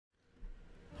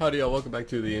Howdy y'all, welcome back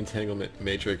to the Entanglement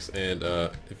Matrix, and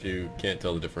if you can't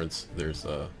tell the difference, there's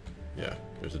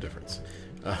there's a difference.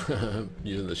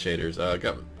 Using the shaders,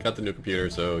 got the new computer,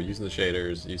 so using the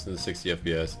shaders, using the 60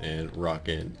 FPS, and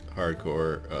rocking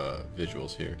hardcore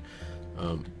visuals here.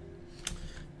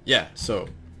 Yeah, so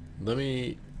let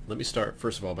me start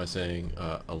first of all by saying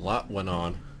a lot went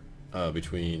on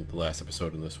between the last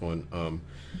episode and this one.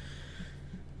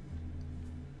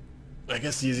 I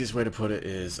guess the easiest way to put it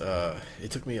is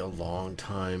it took me a long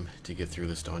time to get through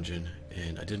this dungeon,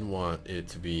 and I didn't want it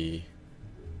to be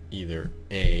either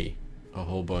a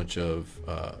whole bunch of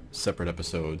separate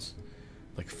episodes,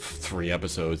 like 3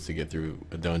 episodes to get through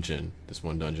a dungeon, this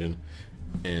one dungeon,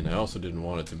 and I also didn't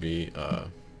want it to be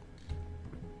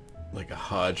like a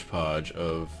hodgepodge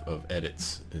of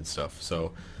edits and stuff.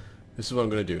 So this is what I'm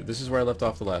going to do. This is where I left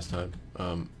off the last time.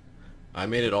 I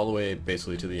made it all the way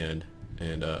basically to the end.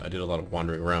 And I did a lot of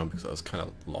wandering around because I was kind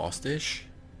of lost-ish,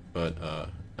 but I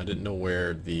didn't know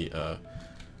where the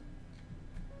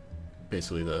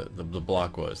basically the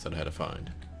block was that I had to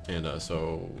find, and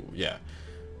so yeah.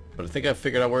 But I think I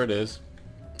figured out where it is.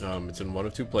 It's in one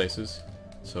of 2 places,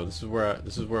 so this is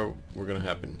where we're gonna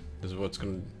happen. This is what's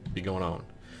gonna be going on.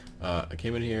 I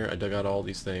came in here, I dug out all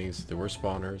these things. There were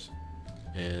spawners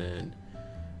and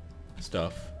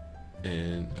stuff,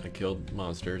 and I killed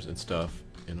monsters and stuff,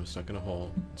 and was stuck in a hole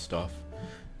and stuff,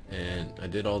 and I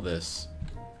did all this.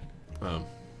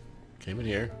 Came in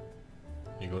here,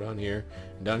 you go down here,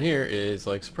 and down here is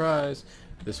like, surprise,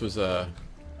 this was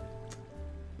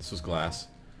glass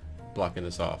blocking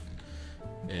this off,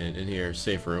 and in here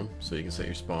safe room, so you can set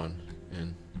your spawn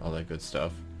and all that good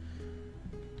stuff,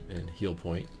 and heal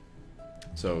point.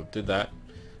 So did that.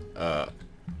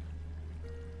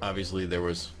 Obviously there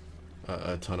was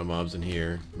a ton of mobs in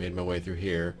here. Made my way through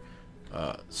here.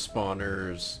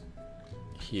 Spawners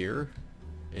here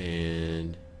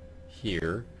and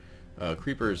here.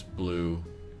 Creepers blew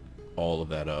all of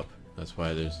that up. That's why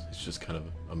it's just kind of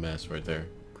a mess right there.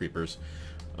 Creepers.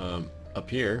 Up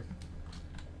here,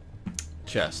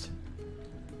 chest.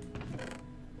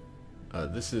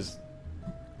 This is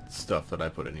stuff that I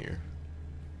put in here.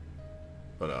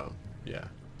 But yeah.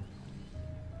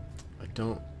 I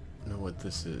don't know what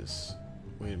this is.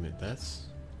 Wait a minute, this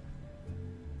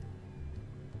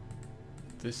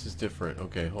is different.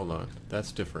 Okay, hold on.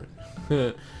 That's different.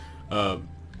 There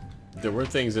were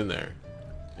things in there,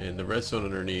 and the redstone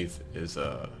underneath is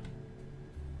there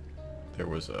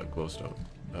was a glowstone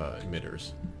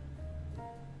emitters,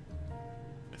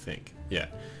 I think. Yeah,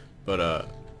 but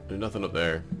there's nothing up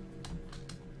there.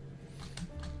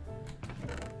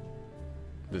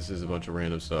 This is a bunch of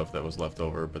random stuff that was left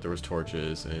over, but there was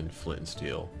torches and flint and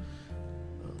steel.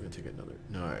 I'm gonna take another.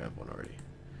 No, I have one already.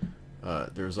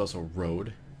 There was also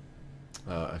road.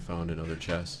 I found another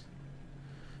chest,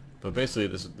 but basically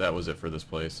that was it for this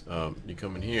place. You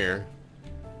come in here,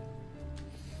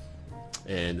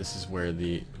 and this is where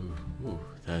the ooh,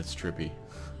 that's trippy.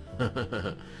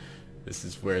 This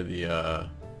is where the you know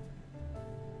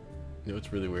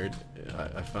what's really weird?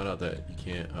 I found out that you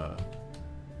can't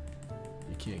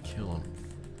kill him.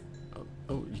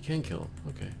 Oh, you can kill him.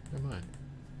 Okay, never mind.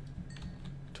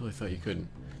 Totally thought you couldn't.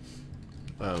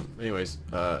 Anyways,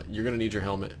 you're gonna need your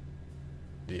helmet,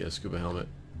 the scuba helmet,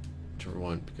 whichever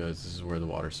one, because this is where the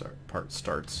water part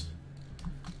starts.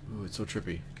 Ooh, it's so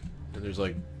trippy. And there's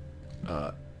like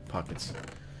pockets.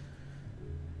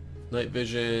 Night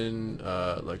vision,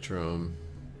 electrum,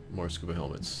 more scuba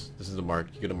helmets. This is the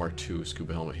mark. You get a Mark II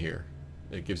scuba helmet here.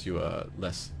 It gives you a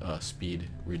less speed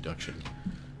reduction.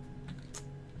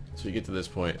 So you get to this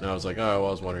point, and I was like, oh, well,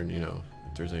 I was wondering, you know,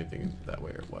 if there's anything that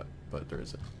way or what, but there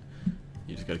isn't.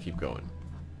 You just gotta keep going.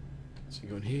 So you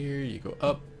go in here, you go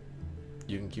up,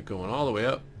 you can keep going all the way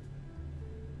up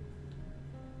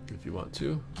if you want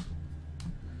to.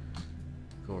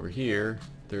 Go over here,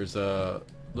 there's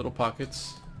little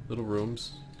pockets, little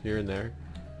rooms here and there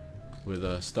with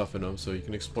stuff in them, so you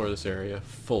can explore this area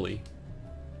fully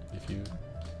if you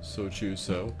so choose.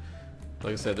 So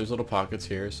like I said, there's little pockets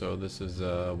here, so this is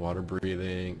water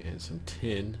breathing and some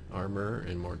tin armor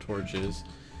and more torches,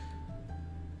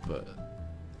 but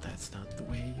that's not the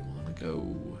way you want to go.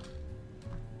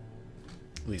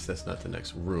 At least that's not the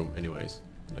next room anyways,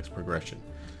 the next progression.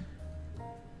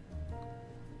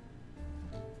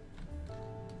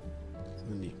 So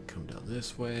then you can come down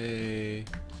this way,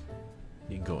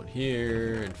 you can go in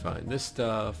here and find this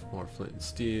stuff, more flint and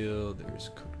steel, there's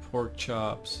cooked pork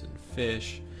chops and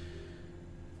fish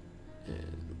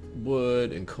and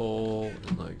wood and coal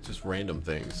and like just random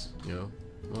things, you know.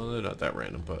 Well, they're not that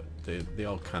random, but they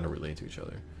all kind of relate to each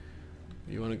other.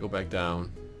 You want to go back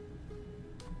down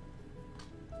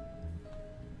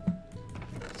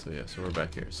yeah, so we're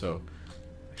back here. So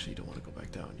actually, you don't want to go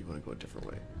back down. You want to go a different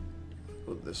way.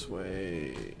 Go this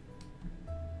way.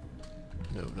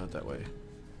 No, not that way.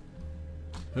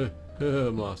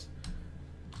 I'm lost.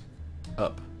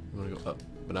 Up. You want to go up,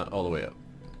 but not all the way up.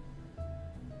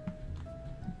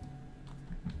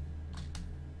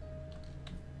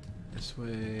 This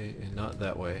way and not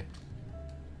that way.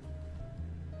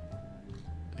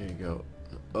 There you go.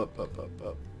 Up, up, up,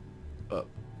 up, up.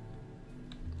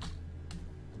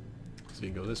 So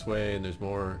you can go this way, and there's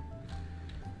more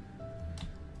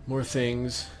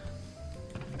things.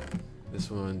 This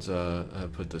one's I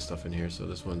put this stuff in here, so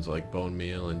this one's like bone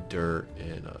meal and dirt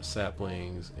and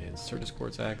saplings and Certus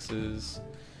quartz axes.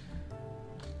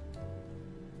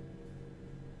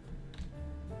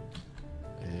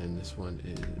 And this one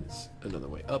is another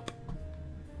way up.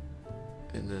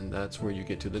 And then that's where you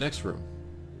get to the next room.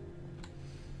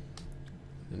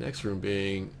 The next room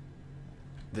being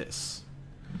this.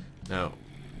 Now,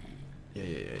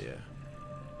 yeah.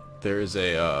 There is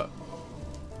a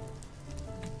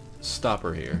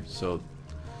stopper here. So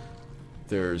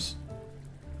there's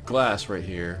glass right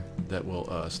here that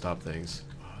will stop things.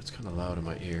 Oh, it's kind of loud in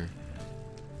my ear.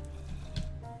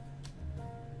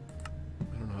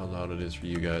 I don't know how loud it is for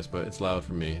you guys, but it's loud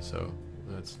for me, so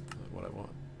that's what I want.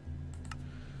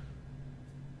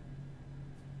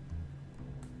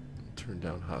 Turn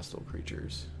down hostile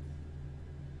creatures.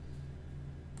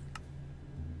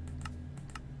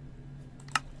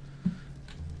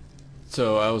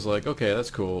 So I was like, okay,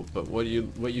 that's cool, but what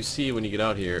you see when you get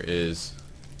out here is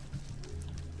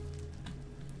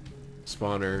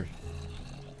spawner,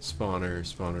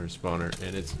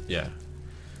 and it's, yeah,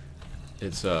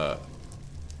 it's there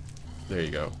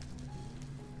you go,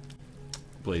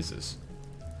 blazes.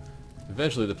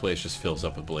 Eventually the place just fills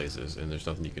up with blazes and there's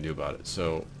nothing you can do about it.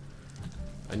 So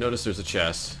I noticed there's a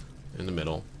chest in the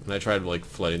middle, and I tried like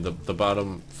flooding the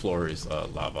bottom floor is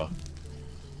lava.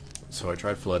 So I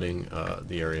tried flooding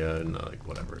the area and like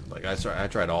whatever. Like I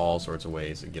tried all sorts of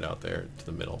ways to get out there to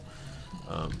the middle.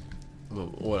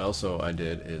 But what also I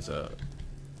did is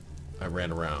I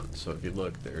ran around. So if you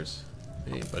look, there's,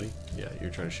 hey buddy, yeah,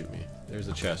 you're trying to shoot me. There's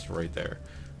a chest right there.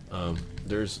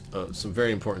 There's some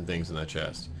very important things in that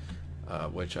chest,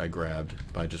 which I grabbed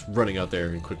by just running out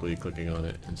there and quickly clicking on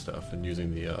it and stuff, and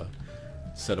using the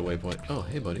set a waypoint. Oh,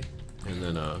 hey buddy, and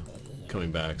then coming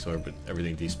back so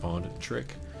everything despawned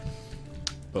trick.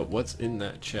 But what's in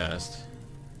that chest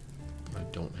I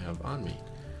don't have on me.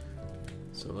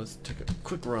 So let's take a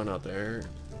quick run out there.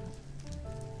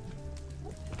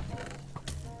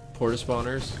 Porta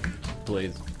spawners,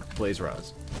 blaze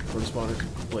rods. Porta spawners,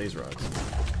 blaze rods.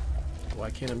 Why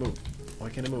can't I move? Why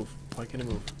can't I move? Why can't I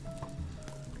move?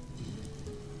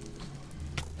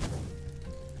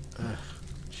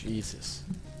 Jesus.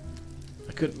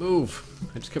 I couldn't move.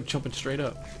 I just kept jumping straight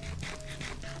up.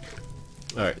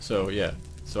 Alright, so yeah.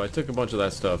 So I took a bunch of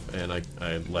that stuff and I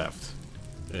left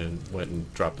and went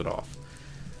and dropped it off.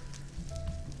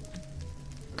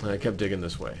 And I kept digging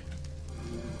this way.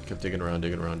 Kept digging around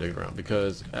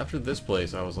because after this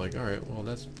place I was like, alright, well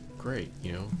that's great,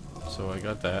 you know. So I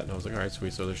got that and I was like, alright,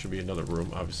 sweet, so there should be another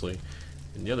room, obviously.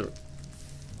 And the other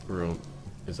room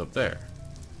is up there.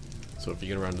 So if you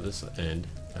get around to this end,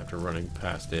 after running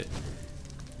past it,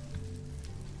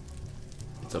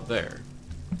 it's up there.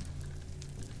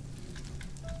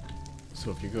 So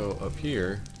if you go up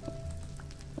here, I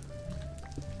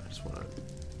just want to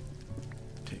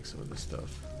take some of this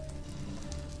stuff.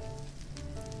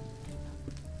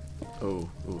 Oh,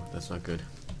 ooh, that's not good.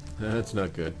 That's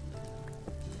not good.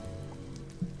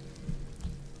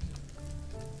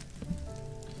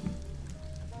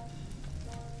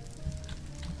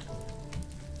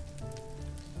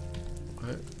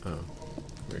 What? Oh,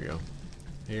 there we go.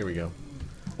 Here we go.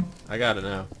 I got it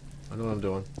now. I know what I'm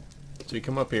doing. So you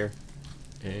come up here,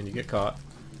 and you get caught,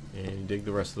 and you dig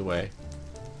the rest of the way.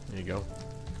 There you go.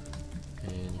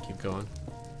 And you keep going.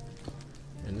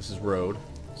 And this is road,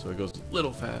 so it goes a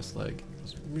little fast, like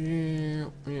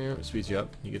it speeds you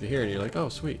up. You get to here, and you're like, oh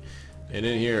sweet. And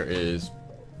in here is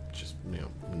just, you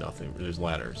know, nothing. There's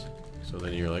ladders. So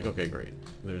then you're like, okay, great.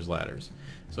 There's ladders.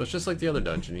 So it's just like the other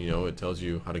dungeon, you know. It tells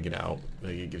you how to get out.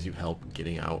 Like, it gives you help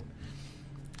getting out.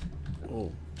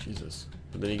 Oh, Jesus.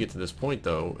 But then you get to this point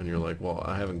though, and you're like, well,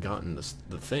 I haven't gotten the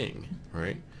thing,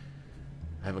 right?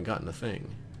 I haven't gotten the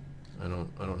thing. I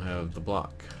don't have the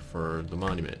block for the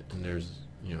monument. And there's,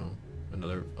 you know,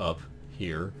 another up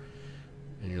here,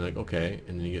 and you're like, okay.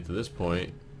 And then you get to this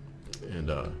point, and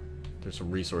there's some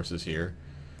resources here,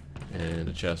 and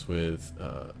a chest with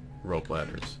rope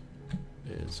ladders.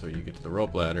 And so you get to the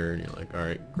rope ladder, and you're like, all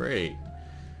right, great.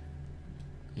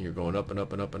 And you're going up and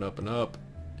up and up and up and up.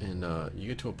 and you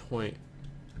get to a point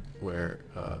where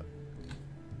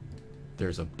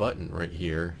there's a button right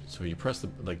here. So you press the,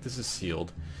 like, this is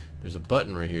sealed. There's a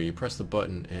button right here. You press the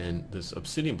button and this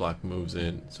obsidian block moves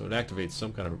in. So it activates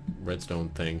some kind of redstone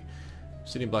thing.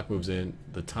 Obsidian block moves in,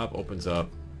 the top opens up,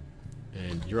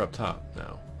 and you're up top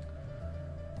now.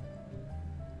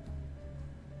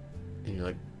 And you're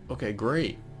like, okay,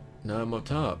 great. Now I'm up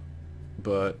top.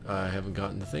 But I haven't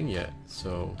gotten the thing yet.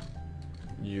 So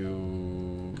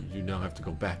you now have to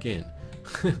go back in.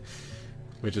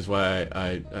 Which is why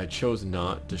I chose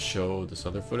not to show this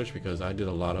other footage, because I did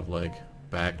a lot of like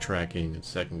backtracking and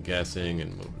second guessing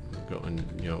and going,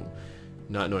 you know,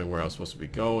 not knowing where I was supposed to be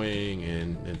going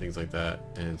and things like that.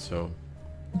 And so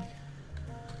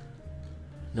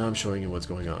now I'm showing you what's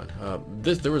going on.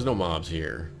 There was no mobs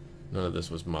here. None of this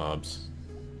was mobs.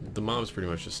 The mobs pretty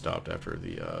much just stopped after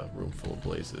the room full of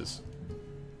blazes.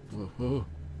 Whoa,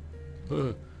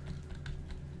 whoa.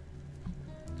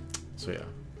 So yeah,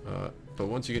 but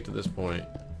once you get to this point,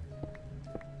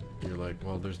 you're like,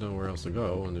 well, there's nowhere else to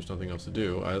go and there's nothing else to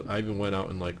do. I even went out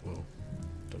and like, whoa,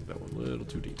 dug that one a little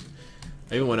too deep.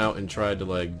 I even went out and tried to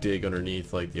like dig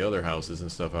underneath like the other houses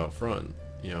and stuff out front.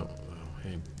 You know, oh,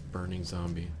 hey, burning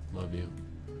zombie, love you.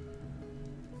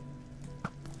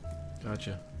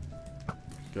 Gotcha.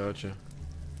 Gotcha.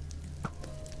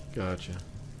 Gotcha.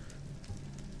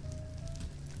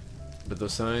 But the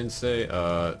signs say,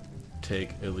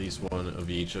 take at least one of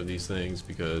each of these things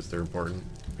because they're important.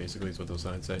 Basically, is what those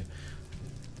signs say.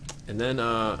 And then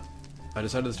I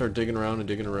decided to start digging around and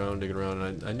digging around,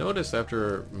 and I noticed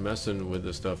after messing with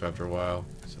this stuff after a while,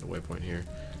 set a waypoint here,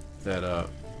 that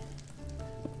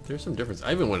there's some difference.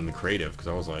 I even went into creative because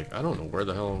I was like, I don't know where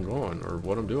the hell I'm going or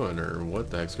what I'm doing or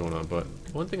what the heck's going on. But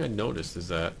one thing I noticed is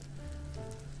that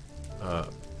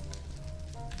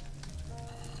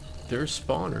there's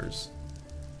spawners,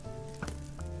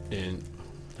 and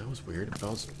that was weird.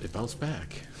 It bounced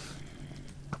back.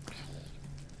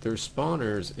 There's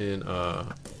spawners in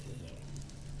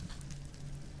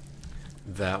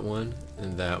that one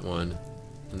and that one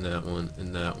and that one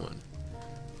and that one,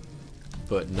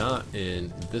 but not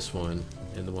in this one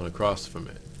and the one across from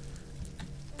it.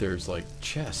 There's like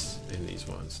chests in these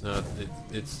ones. Now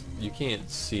it's you can't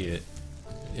see it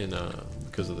in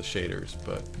because of the shaders,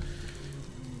 but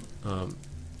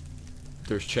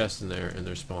there's chests in there and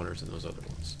there's spawners in those other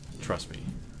ones. Trust me,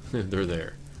 they're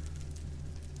there.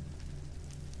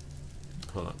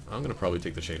 Hold on, I'm gonna probably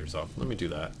take the shaders off. Let me do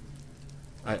that.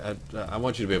 I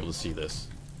want you to be able to see this.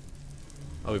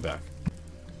 I'll be back.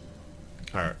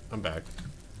 Alright, I'm back.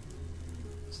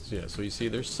 So yeah, so you see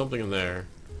there's something in there,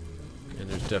 and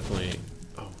there's definitely,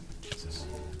 oh Jesus,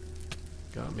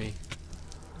 got me,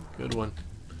 good one.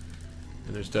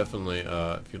 And there's definitely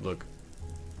if you look,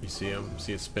 you see them,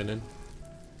 see it spinning?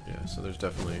 Yeah, so there's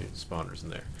definitely spawners in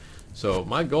there. So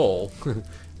my goal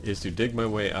is to dig my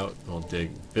way out, well,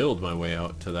 build my way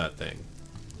out to that thing.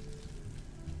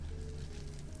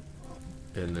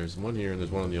 And there's one here and there's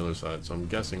one on the other side, so I'm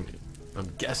guessing,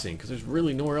 because there's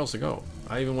really nowhere else to go.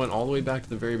 I even went all the way back to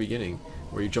the very beginning,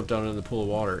 where you jumped down into the pool of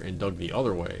water and dug the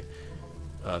other way,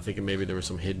 thinking maybe there was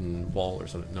some hidden wall or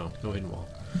something. No hidden wall.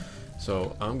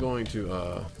 So I'm going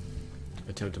to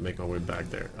attempt to make my way back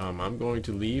there. I'm going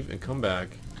to leave and come back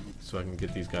so I can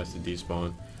get these guys to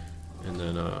despawn, and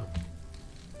then I'm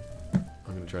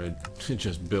going to try to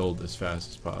just build as fast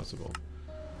as possible.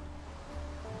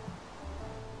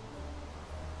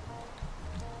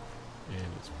 And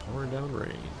it's pouring down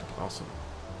rain. Awesome.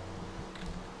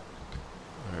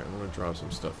 Alright, I'm going to drop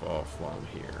some stuff off while I'm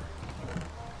here.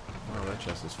 Wow, that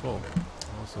chest is full.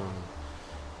 Awesome.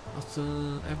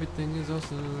 Awesome. Everything is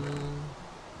awesome.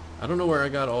 I don't know where I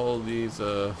got all these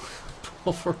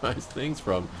pulverized things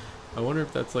from. I wonder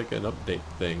if that's like an update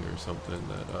thing or something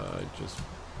that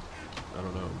I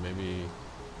don't know,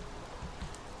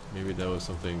 maybe that was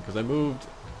something, because I don't need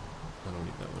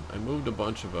that one. I moved a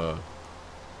bunch of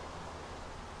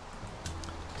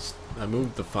I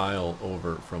moved the file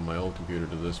over from my old computer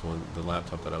to this one, the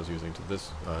laptop that I was using, to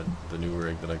this the new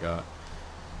rig that I got.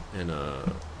 And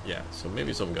yeah, so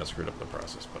maybe something got screwed up in the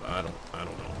process, but I don't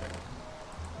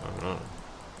know.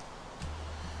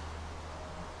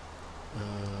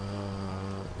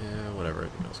 Yeah, whatever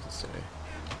everything else can say.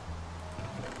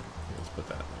 Yeah, let's put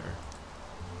that there.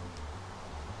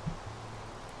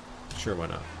 Sure, why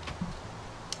not?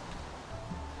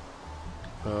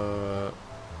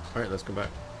 Alright, let's go back.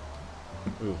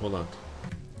 Ooh, hold on.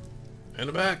 And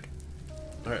I'm back!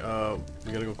 Alright,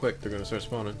 we gotta go quick. They're gonna start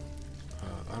spawning.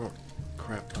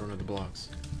 Crap, I don't have the blocks.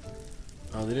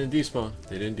 They didn't despawn.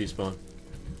 They didn't despawn.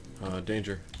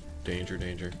 Danger. Danger,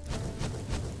 danger.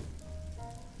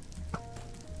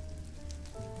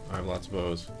 have lots of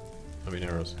bows. I mean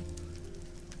arrows.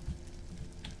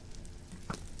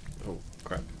 Oh,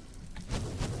 crap.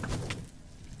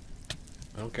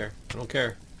 I don't care. I don't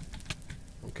care.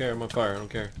 I don't care. I'm on fire. I don't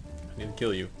care. I need to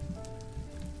kill you.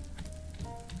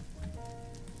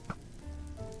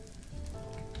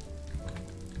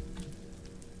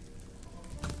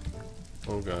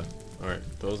 Oh god. Alright,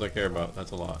 those I care about.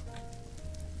 That's a lot.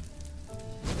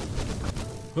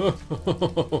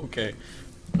 Okay.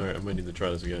 Alright, I might need to try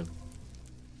this again.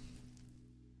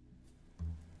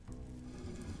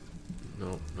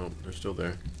 No, no, they're still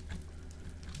there.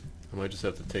 I might just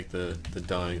have to take the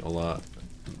dying a lot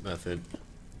method.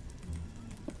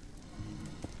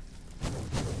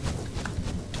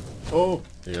 Oh!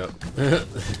 Yep.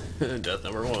 Death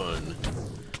number 1.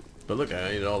 But look, I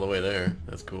made it all the way there.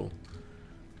 That's cool.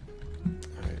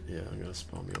 Alright, yeah, I'm gonna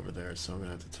spawn me over there, so I'm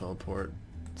gonna have to teleport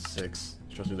 6.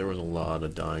 Trust me, there was a lot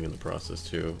of dying in the process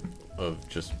too, of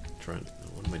just trying to,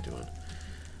 what am I doing?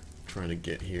 Trying to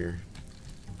get here.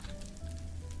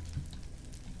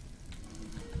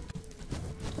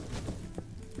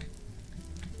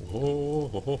 Oh,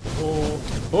 ho, ho, ho,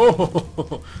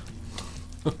 ho.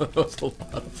 Oh, that was a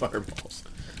lot of fireballs.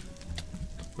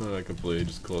 Oh, I completely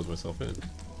just closed myself in.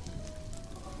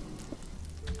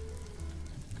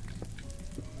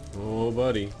 Oh,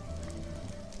 buddy.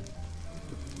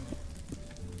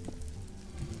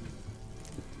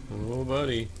 Oh,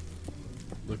 buddy.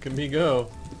 Look at me go.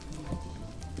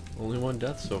 Only 1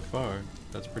 death so far.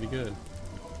 That's pretty good.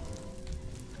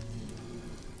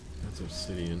 That's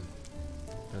obsidian.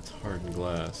 That's hardened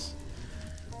glass.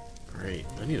 Great.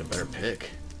 I need a better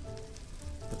pick.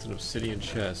 That's an obsidian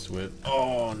chest with...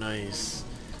 Oh, nice.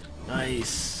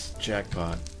 Nice.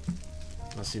 Jackpot.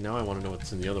 Now see, now I want to know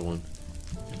what's in the other one.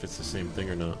 If it's the same thing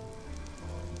or not.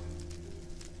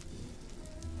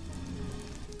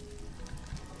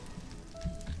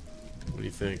 What do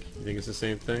you think? You think it's the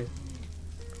same thing?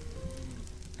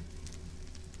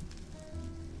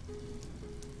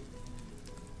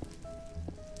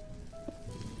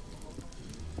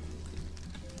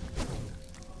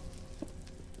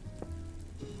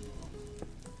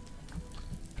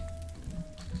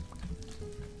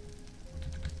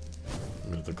 I'm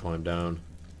gonna have to climb down.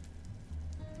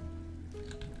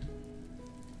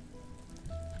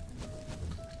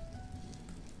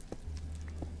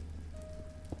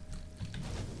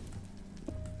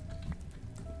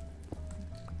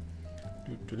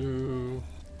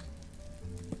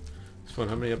 It's fun.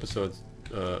 How many episodes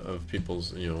of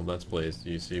people's, you know, Let's Plays do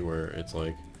you see where it's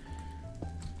like,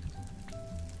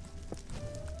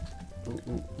 ooh,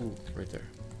 ooh, ooh, right there,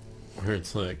 where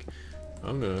it's like,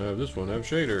 I'm gonna have this one have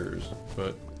shaders,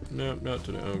 but no, not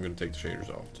today. I'm gonna take the shaders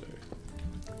off today.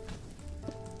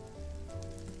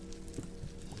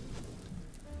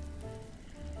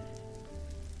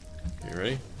 You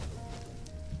ready?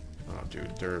 Oh,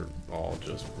 dude, they're all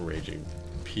just raging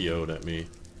PO'd at me.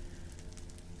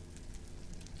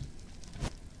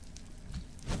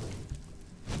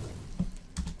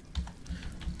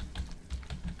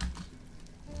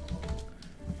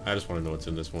 I just want to know what's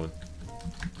in this one.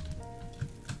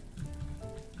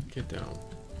 Get down.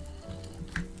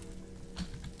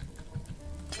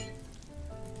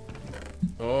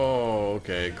 Oh,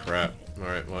 okay, crap.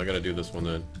 Alright, well I gotta do this one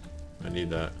then. I need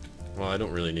that. Well, I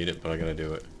don't really need it, but I gotta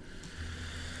do it.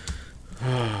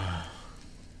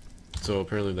 So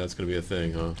apparently that's gonna be a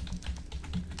thing, huh?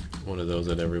 One of those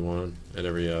at every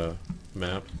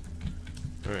map.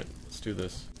 Alright, let's do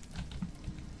this.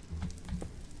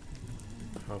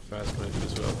 How fast can I do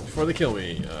this before they kill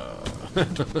me? Crap.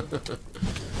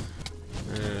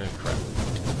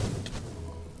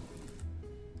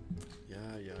 Yeah.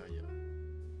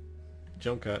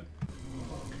 Jump cut.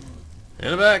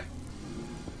 And I'm back!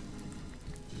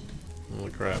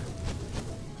 Holy crap.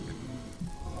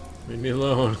 Leave me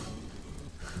alone.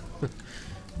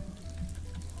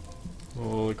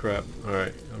 Holy crap.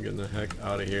 Alright, I'm getting the heck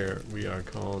out of here. We are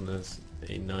calling this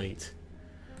a night.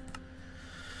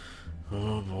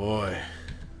 Oh boy.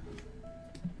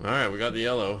 Alright, we got the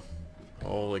yellow.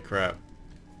 Holy crap.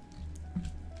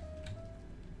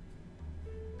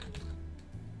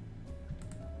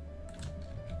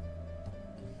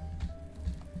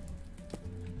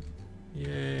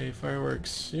 Yay,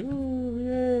 fireworks. Ooh,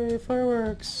 yay,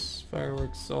 fireworks.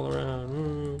 Fireworks all around.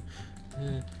 Ooh.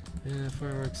 Yeah,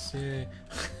 fireworks, yay.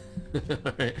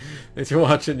 Alright, thanks for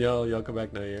watching, y'all. Y'all come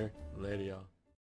back now here. Later, y'all.